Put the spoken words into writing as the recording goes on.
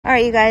All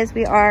right, you guys,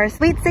 we are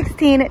Sweet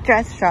 16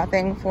 dress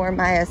shopping for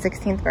Maya's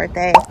 16th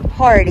birthday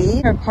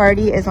party. Her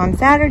party is on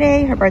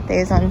Saturday, her birthday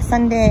is on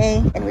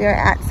Sunday, and we are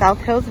at South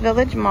Hills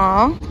Village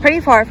Mall.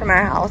 Pretty far from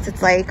our house,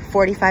 it's like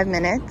 45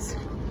 minutes,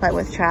 but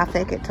with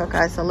traffic, it took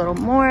us a little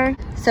more.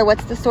 So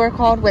what's the store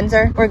called?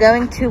 Windsor? We're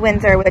going to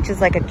Windsor, which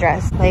is like a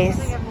dress place.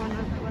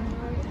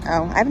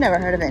 Oh, I've never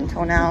heard of it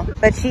until now,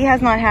 but she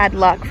has not had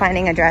luck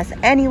finding a dress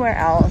anywhere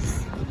else.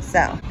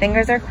 So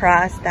fingers are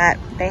crossed that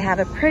they have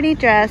a pretty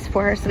dress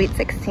for her Sweet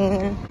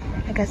 16.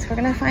 I guess we're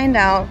gonna find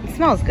out. It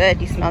smells good.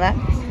 Do you smell that?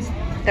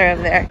 They're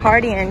over there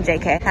partying,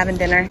 JK, having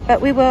dinner. But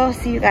we will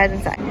see you guys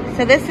inside.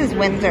 So this is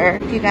Windsor,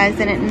 if you guys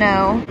didn't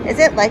know. Is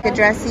it like a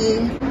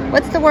dressy,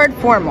 what's the word?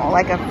 Formal,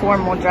 like a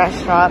formal dress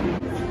shop.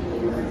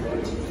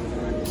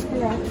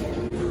 Yeah.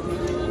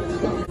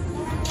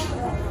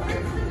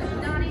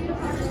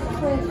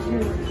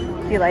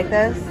 Do you like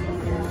this?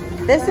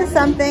 This is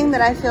something that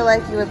I feel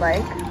like you would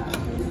like.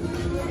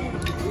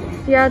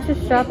 Yeah, it's just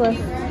strapless.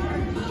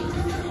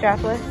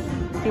 Strapless?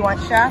 Do you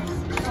want straps?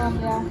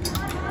 Yeah.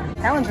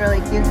 That one's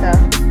really cute though.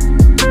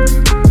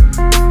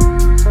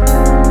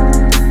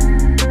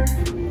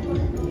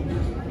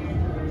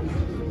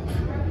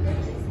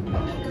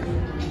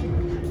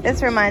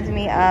 This reminds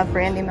me of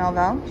Brandy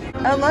Melville.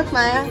 Oh look,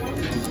 Maya.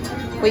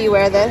 Will you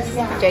wear this?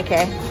 Yeah.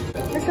 JK.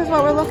 This is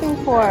what we're looking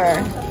for.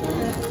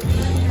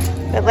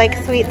 But like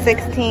Sweet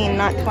 16,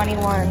 not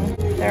 21.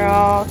 They're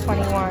all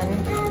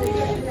 21.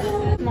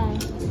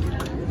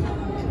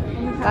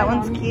 That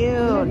one's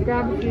cute.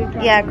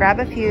 Yeah,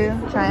 grab a few,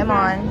 try them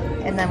on,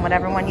 and then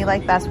whatever one you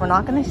like best. We're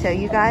not going to show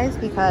you guys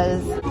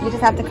because you just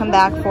have to come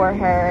back for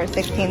her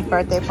 16th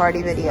birthday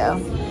party video,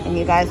 and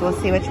you guys will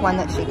see which one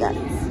that she gets.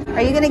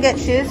 Are you going to get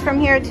shoes from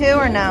here too,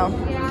 or no?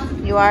 Yeah.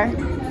 You are?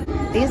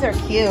 These are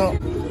cute.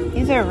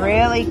 These are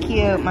really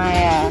cute, Maya.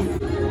 I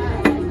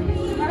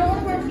don't want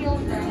to wear heels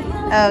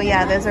though. Oh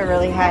yeah, those are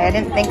really high. I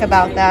didn't think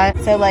about that.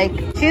 So like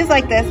shoes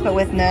like this, but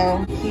with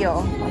no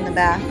heel on the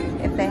back,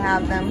 if they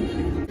have them.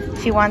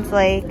 She wants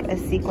like a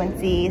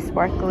sequency,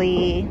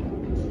 sparkly,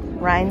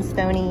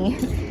 rhinestoney,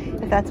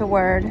 if that's a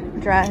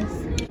word, dress.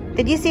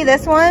 Did you see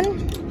this one?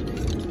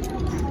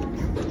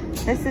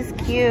 This is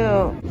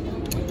cute.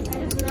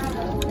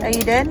 Oh,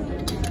 you did?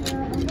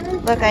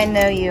 Look, I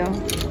know you.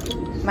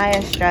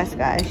 Maya's stressed,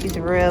 guys. She's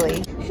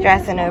really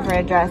stressing over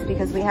a dress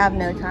because we have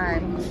no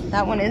time.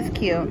 That one is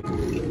cute.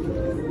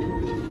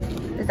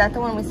 Is that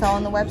the one we saw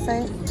on the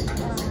website?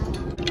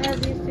 I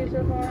have these two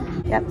so far.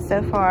 Yep,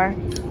 so far.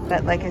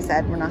 But like I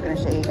said, we're not going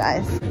to show you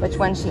guys which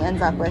one she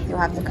ends up with. You'll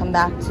have to come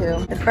back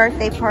to the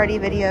birthday party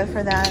video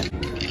for that.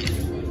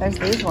 There's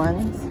these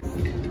ones.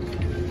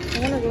 I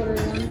want to go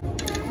to one.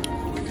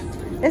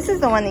 This is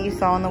the one that you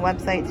saw on the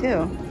website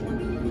too,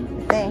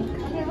 I think.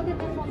 Okay, look at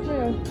this one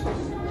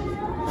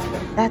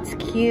too. That's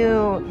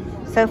cute.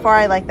 So far,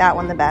 I like that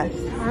one the best.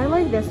 I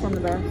like this one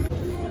the best.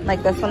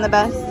 Like this one the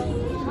best? I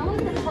like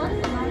the first one.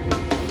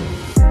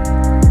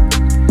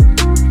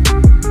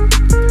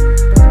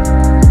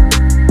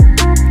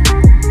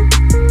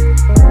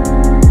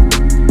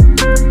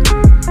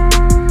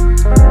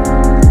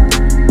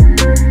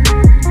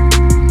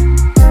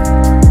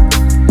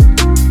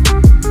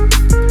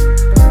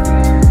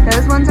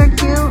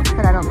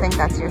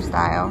 That's your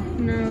style.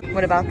 No.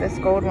 What about this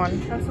gold one?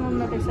 That's the one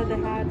that they said they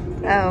had.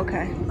 Oh,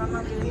 okay. I'm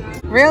not doing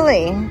that.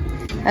 Really?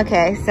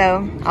 Okay,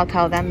 so I'll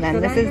tell them then.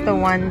 This is the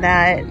one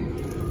that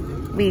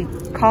we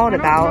called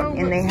about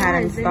and they had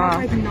in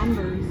stock. They have like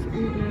numbers. I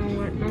don't know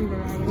what number.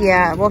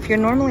 Yeah, well, if you're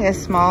normally a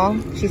small,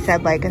 she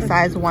said like a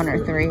size 1 or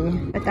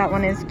 3. But that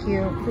one is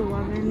cute. It's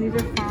 11. These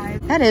are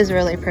 5. That is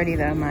really pretty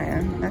though,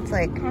 Maya. That's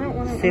like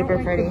super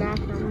pretty.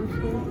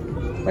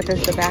 What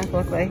does the back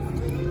look like?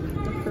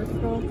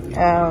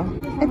 Oh,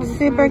 it's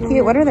super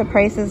cute. What are the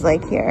prices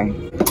like here?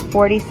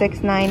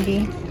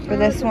 $46.90 for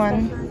this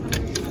one.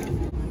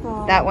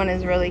 That one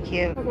is really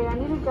cute. Okay, I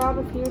need to grab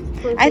a few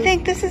places. I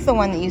think this is the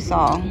one that you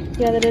saw.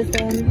 Yeah, that is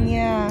the one.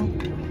 Yeah.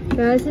 But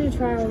I just need to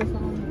try all this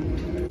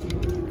on.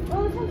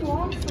 Oh, this one's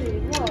long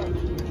sleeve.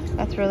 Look.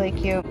 That's really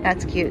cute.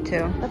 That's cute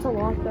too. That's a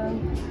lot though.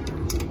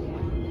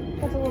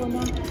 That's a little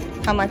much.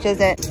 How much is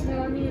it?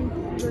 No, I mean,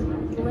 the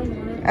bling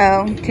on it.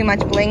 Oh, too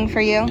much bling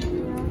for you?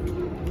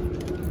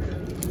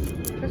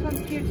 This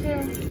one's cute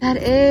too. That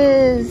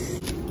is.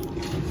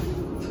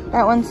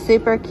 That one's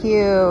super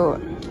cute.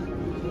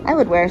 I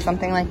would wear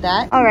something like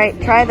that. All right,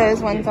 try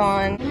those ones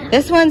on.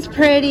 This one's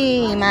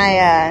pretty,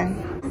 Maya.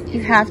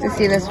 You have to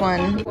see this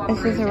one.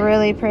 This is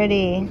really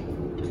pretty.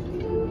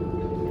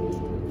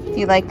 Do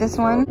you like this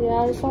one? Yeah,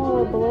 I just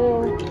want a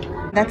blue.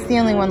 That's the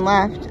only one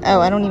left.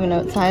 Oh, I don't even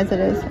know what size it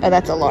is. Oh,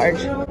 that's a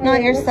large.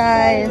 Not your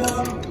size.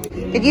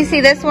 Did you see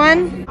this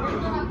one?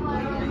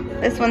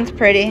 This one's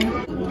pretty.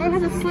 Oh, it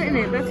has a slit in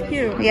it. That's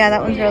cute. Yeah,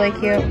 that one's really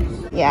cute.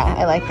 Yeah,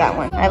 I like that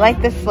one. I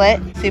like the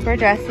slit. Super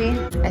dressy.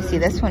 I see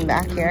this one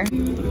back here.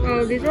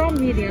 Oh, these are all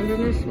mediums.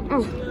 And there's,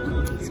 oh.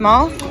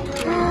 Small?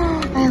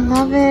 I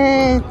love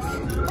it.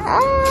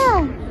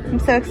 Ah, I'm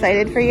so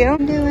excited for you.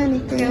 Do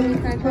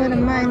anything. Put a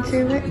mind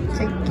to it.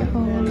 Take your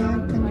whole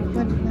life and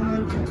put a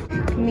mind to it.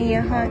 me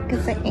a hug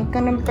because I ain't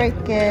gonna break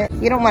it.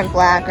 You don't want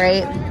black,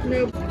 right?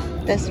 Nope.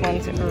 This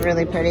one's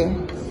really pretty.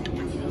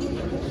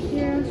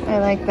 Yeah. I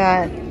like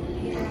that.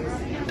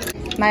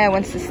 Maya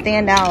wants to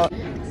stand out.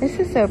 This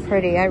is so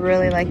pretty. I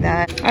really like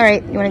that. All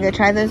right, you want to go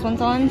try those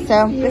ones on?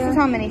 So this is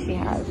how many she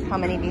has. How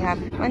many do you have?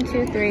 1,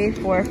 2, 3,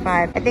 4,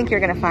 5. I think you're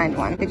gonna find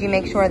one. Did you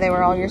make sure they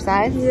were all your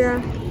size? Yeah.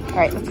 All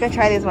right, let's go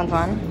try these ones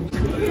on.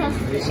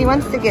 She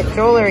wants to get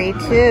jewelry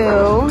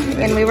too,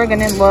 and we were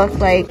gonna look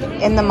like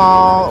in the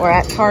mall or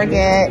at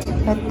Target,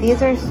 but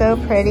these are so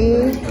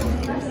pretty.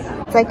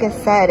 It's like a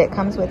set. It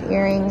comes with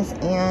earrings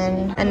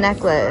and a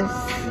necklace.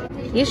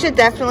 You should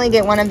definitely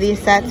get one of these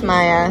sets,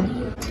 Maya.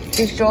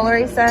 These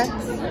jewelry sets,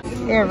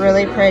 they're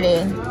really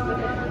pretty.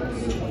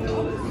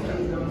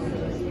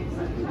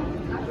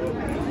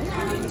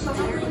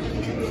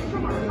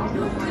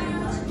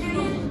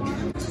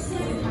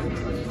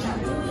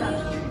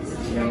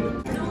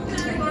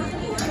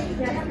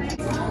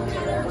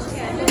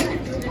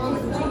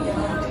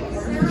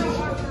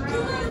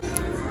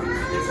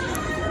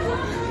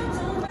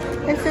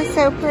 This is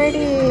so pretty.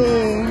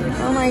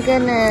 Oh my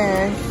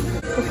goodness.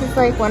 This is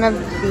like one of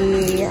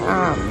the,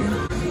 I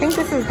think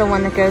this is the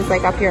one that goes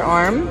like up your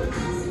arm.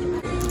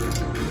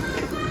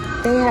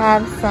 They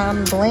have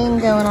some bling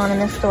going on in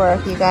the store.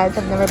 If you guys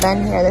have never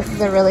been here, this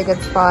is a really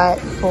good spot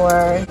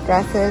for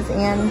dresses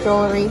and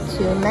jewelry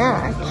to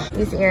match.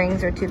 These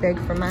earrings are too big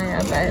for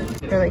Maya, but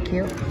really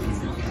cute.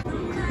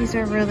 These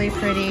are really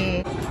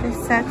pretty.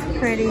 This set's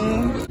pretty.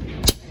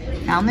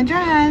 Found the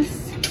dress.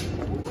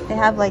 They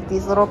have like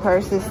these little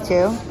purses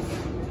too.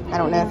 I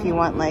don't know if you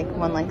want like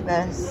one like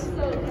this.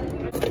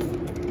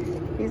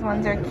 These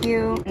ones are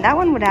cute. And that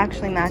one would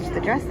actually match the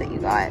dress that you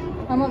got.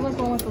 I want like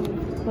one with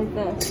like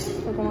this.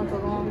 Like one with the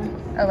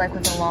long. Oh, like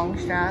with a long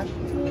strap?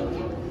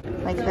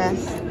 Like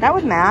this. That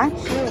would match.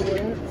 No, it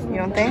wouldn't. You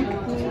don't think?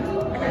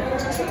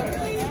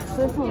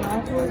 This one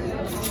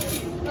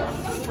matches.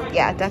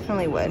 Yeah, it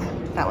definitely would.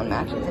 That one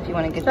matches if you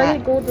want to get Should I that.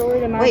 get gold jewelry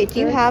to match? Wait, do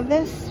you this? have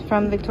this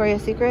from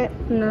Victoria's Secret?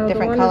 No,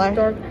 Different the one color? is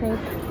dark pink.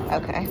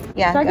 Okay.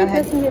 Yeah, Should I go get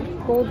ahead. this and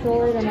get gold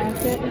jewelry to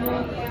match it?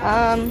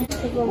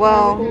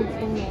 Well,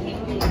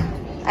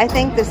 I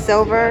think the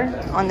silver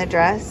on the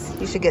dress,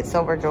 you should get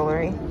silver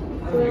jewelry.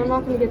 So I'm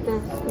not going to get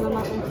this because I'm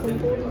not mixing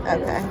gold.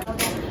 Okay.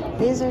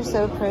 These are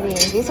so pretty.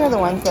 These are the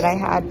ones that I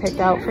had picked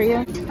out for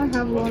you. I have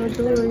a lot of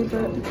jewelry,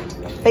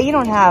 But you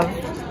don't have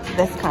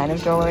this kind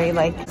of jewelry,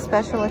 like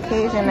special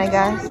occasion, I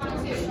guess.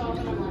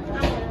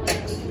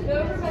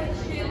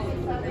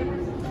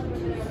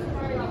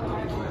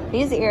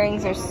 These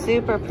earrings are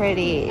super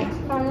pretty.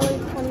 finally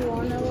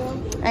 21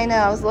 now. I know,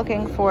 I was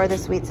looking for the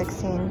Sweet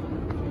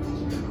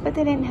 16, but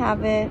they didn't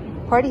have it.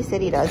 Party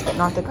City does, but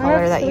not the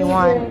color that you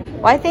want.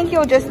 Well, I think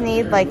you'll just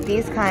need like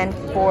these kind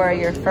for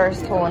your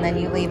first hole, and then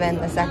you leave in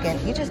the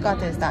second. You just got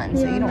those done,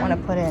 so you don't want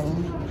to put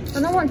in I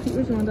don't want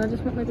cute ones. I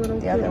just want like little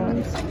the cute other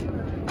ones. ones.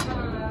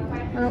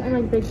 I don't want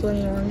like big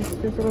bling ones.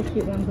 Just little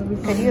cute ones would be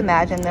fun. Could you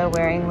imagine though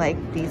wearing like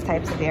these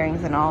types of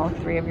earrings in all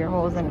 3 of your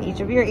holes in each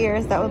of your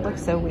ears? That would look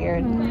so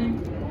weird.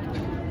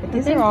 But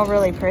these are all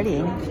really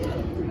pretty.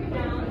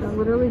 They're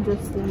literally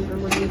just these are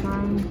what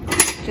design.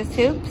 Just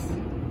hoops?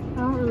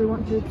 I don't really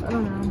want hoops. I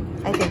don't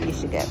know. I think you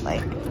should get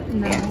like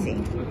fancy.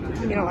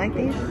 You don't like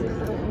these?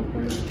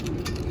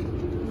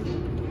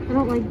 I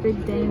don't like big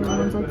dangly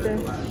ones like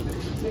this.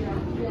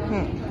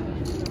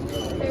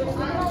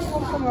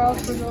 Somewhere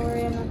else for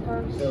jewelry in my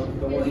purse.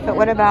 But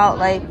what about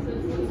like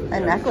a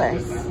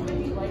necklace?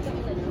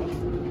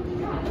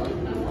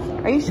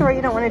 Are you sure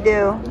you don't want to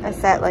do a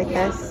set like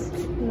this?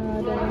 No,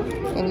 I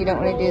don't. And you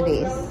don't want to do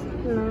these?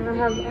 No, I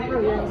have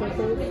earrings like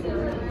this.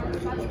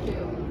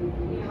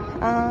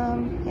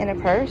 In a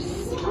purse?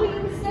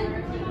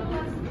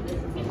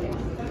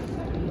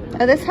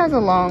 Oh, this has a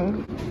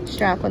long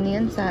strap on the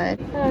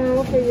inside. I don't know,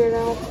 we'll figure it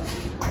out.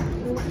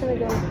 I'm just gonna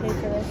go and pay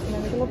for this and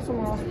then we can look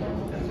somewhere else for it.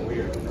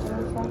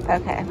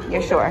 Okay,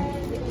 you're sure?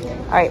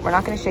 All right, we're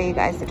not going to show you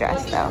guys the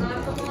dress though.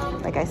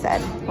 Like I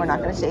said, we're not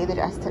going to show you the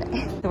dress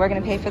today. So we're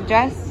going to pay for the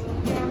dress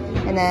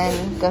and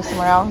then go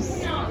somewhere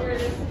else.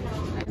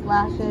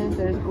 Lashes,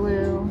 there's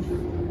glue.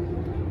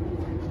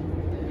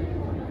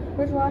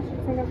 Which lashes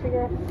can I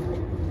figure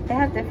out? They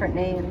have different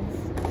names.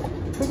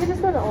 We could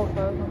just go to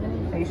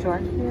Ulta. Are you sure?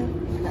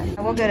 Yeah.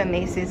 Okay. We'll go to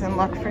Macy's and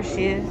look for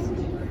shoes.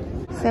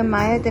 So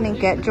Maya didn't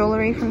get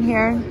jewelry from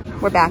here.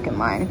 We're back in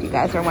line if you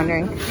guys are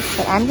wondering.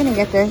 But I'm gonna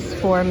get this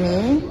for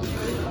me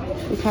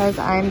because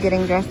I'm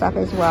getting dressed up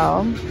as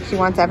well. She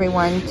wants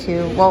everyone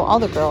to, well, all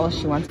the girls,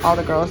 she wants all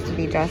the girls to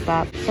be dressed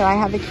up. So I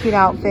have a cute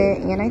outfit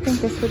and I think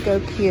this would go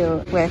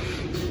cute with,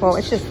 well,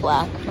 it's just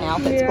black. My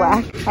outfit's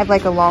black. I have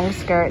like a long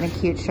skirt and a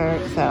cute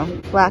shirt. So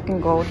black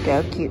and gold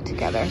go cute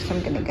together. So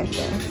I'm gonna get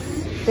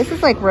this. This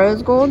is like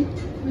rose gold,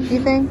 do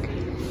you think?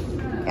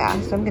 Yeah,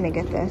 so I'm gonna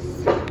get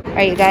this. All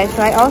right, you guys,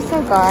 so I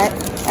also got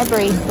a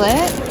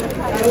bracelet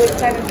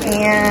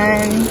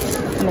and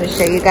I'm gonna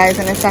show you guys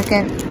in a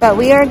second. But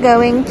we are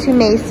going to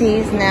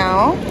Macy's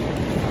now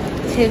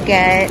to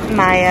get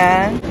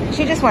Maya,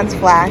 she just wants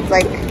flats,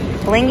 like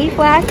blingy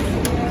flats,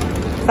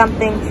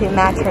 something to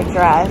match her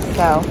dress.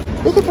 So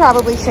We could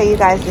probably show you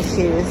guys the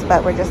shoes,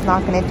 but we're just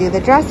not going to do the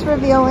dress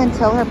reveal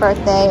until her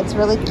birthday. It's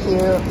really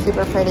cute,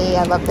 super pretty.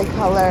 I love the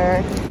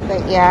color.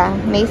 But yeah,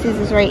 Macy's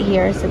is right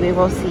here, so we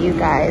will see you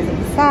guys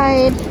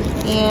inside.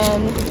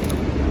 And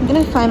I'm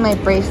going to find my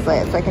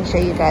bracelet so I can show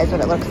you guys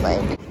what it looks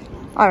like.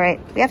 All right,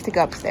 we have to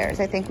go upstairs.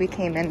 I think we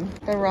came in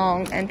the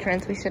wrong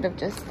entrance. We should have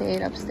just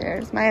stayed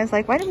upstairs. Maya's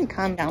like, why did we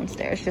come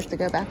downstairs just to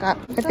go back up?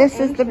 But this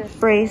is the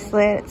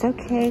bracelet. It's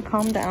okay,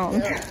 calm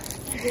down.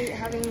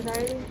 Having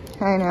anxiety?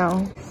 I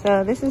know.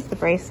 So this is the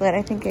bracelet.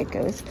 I think it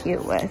goes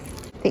cute with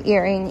the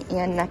earring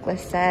and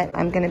necklace set.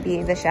 I'm gonna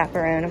be the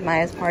chaperone of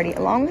Maya's party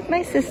along with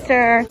my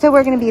sister. So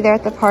we're gonna be there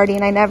at the party,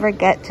 and I never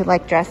get to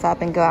like dress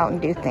up and go out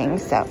and do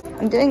things. So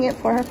I'm doing it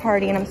for her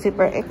party and I'm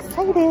super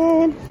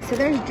excited. So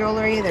there's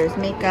jewelry, there's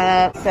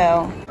makeup.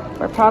 So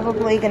we're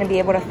probably gonna be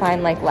able to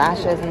find like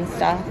lashes and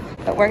stuff,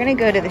 but we're gonna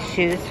go to the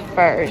shoes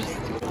first.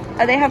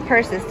 Oh, they have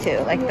purses too,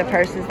 like the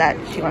purses that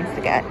she wants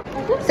to get.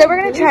 So we're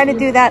gonna try to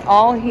do that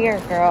all here,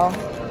 girl.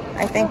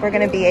 I think we're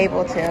gonna be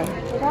able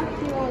to.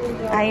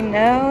 I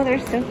know,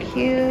 they're so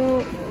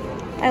cute.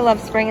 I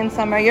love spring and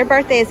summer. Your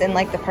birthday is in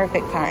like the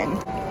perfect time.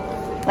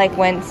 Like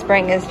when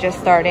spring is just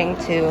starting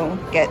to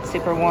get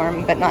super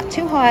warm, but not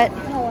too hot.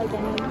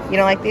 You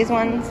don't like these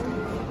ones?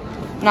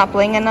 Not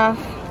bling enough?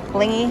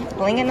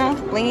 Bling enough?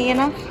 Blingy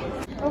enough?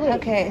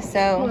 Okay,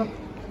 so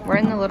we're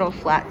in the little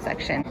flat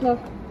section.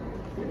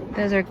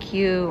 Those are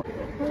cute.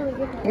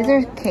 These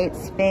are Kate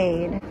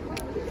Spade.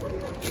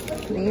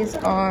 These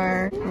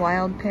are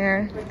Wild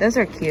Pear. Those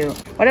are cute.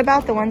 What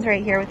about the ones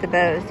right here with the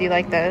bows? Do you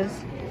like those?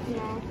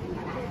 No.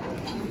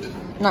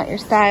 Not your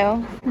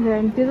style?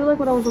 Okay, these are like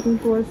what I was looking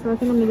for, so I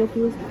think I'm gonna get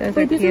these. Those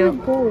Wait, are these cute.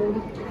 are gold.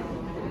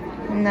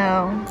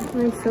 No.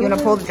 You want to Silver?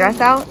 pull the dress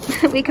out?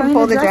 We can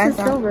pull the dress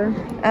out. Silver.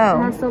 Oh.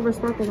 It has silver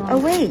sparkles on it. Oh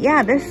wait,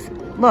 yeah, this,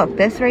 look,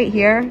 this right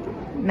here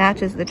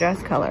matches the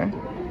dress color.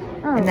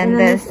 Oh, and then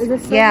this, is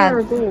this silver yeah,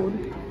 or gold?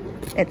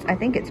 I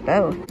think it's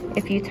both.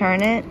 If you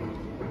turn it,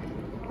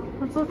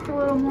 Let's look a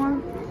little more.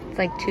 it's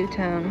like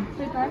two-tone.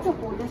 Wait, can I have to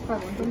hold this for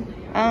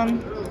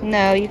one?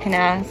 No, you can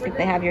ask if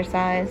they have your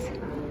size.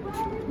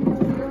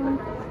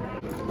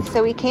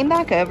 So we came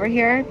back over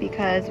here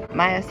because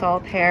Maya saw a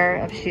pair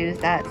of shoes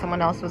that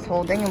someone else was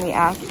holding, and we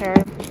asked her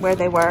where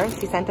they were.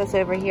 She sent us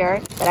over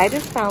here, but I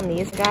just found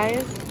these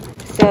guys.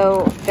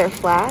 So they're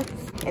flats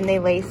and they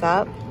lace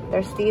up.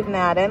 They're Steve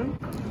Madden,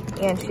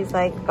 and she's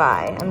like,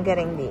 bye, I'm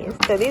getting these.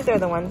 So these are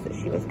the ones that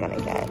she was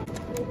gonna get.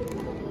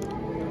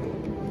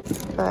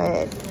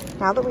 But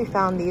now that we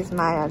found these,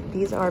 Maya,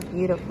 these are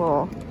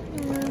beautiful.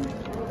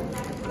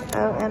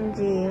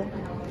 OMG.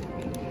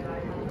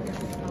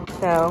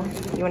 So,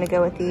 you want to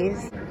go with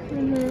these?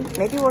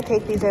 Maybe we'll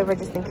take these over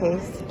just in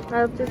case.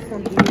 I'll just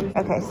send these.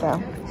 Okay,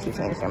 so she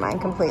changed her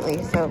mind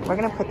completely. So we're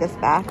going to put this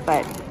back,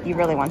 but you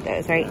really want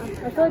those, right?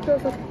 I feel like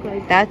those look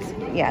great.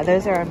 Yeah,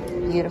 those are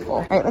beautiful.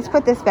 All right, let's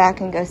put this back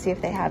and go see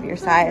if they have your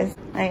size.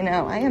 I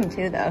know, I am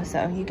too though,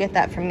 so you get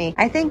that from me.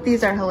 I think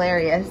these are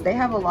hilarious. They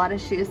have a lot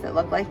of shoes that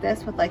look like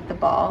this with like the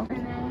ball.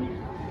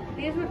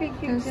 These would be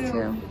cute Those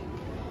too.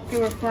 They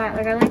were flat,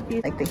 like I like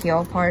these. Like the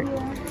heel part.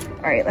 Yeah.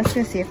 All right, let's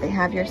go see if they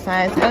have your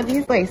size. Oh,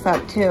 these lace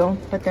up too,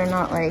 but they're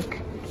not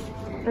like...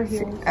 They're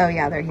heels. Oh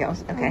yeah, they're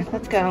heels. Okay,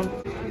 let's go.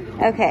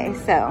 Okay,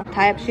 so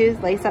tie-up shoes,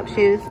 lace-up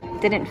shoes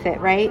didn't fit,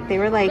 right? They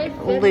were like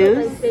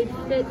loose. They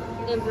fit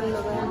in the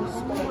wrong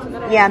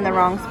spots. Yeah, in the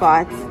wrong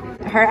spots.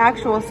 Her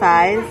actual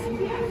size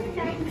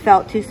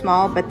felt too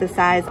small, but the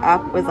size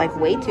up was like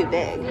way too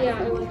big.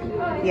 Yeah, it was.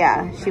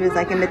 Yeah, she was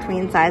like in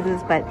between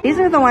sizes, but these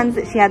are the ones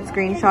that she had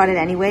screenshotted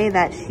anyway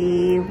that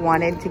she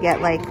wanted to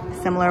get like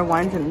similar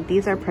ones, and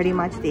these are pretty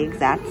much the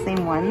exact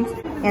same ones,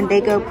 and they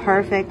go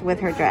perfect with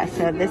her dress.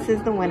 So this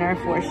is the winner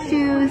for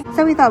shoes.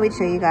 So we thought we'd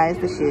show you guys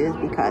the shoes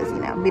because, you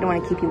know, we don't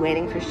want to keep you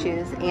waiting for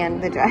shoes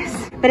and the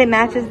dress. But it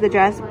matches the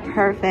dress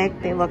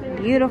perfect. They look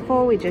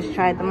beautiful. We just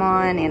tried them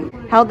on and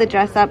held the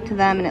dress up to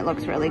them, and it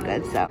looks really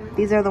good. So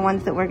these are the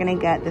ones that we're gonna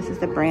get. This is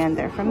the brand.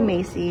 They're from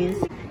Macy's,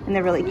 and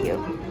they're really cute.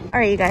 All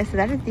right, you guys, so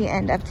that is the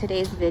end of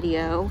today's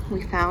video.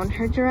 We found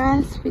her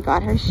dress, we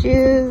got her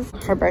shoes.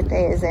 Her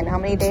birthday is in how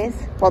many days?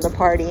 Well, the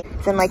party,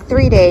 it's in like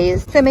 3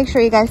 days. So make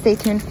sure you guys stay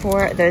tuned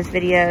for those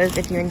videos.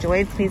 If you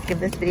enjoyed, please give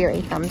this video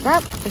a thumbs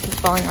up. This is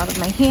falling out of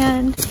my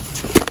hand.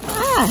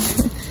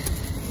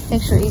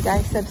 Make sure you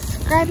guys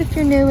subscribe if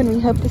you're new, and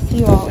we hope to see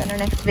you all in our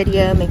next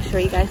video. Make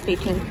sure you guys stay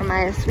tuned for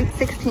Maya's Sweet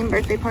 16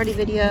 birthday party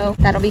video.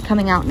 That'll be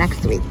coming out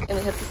next week. And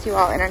we hope to see you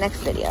all in our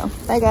next video.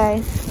 Bye,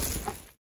 guys.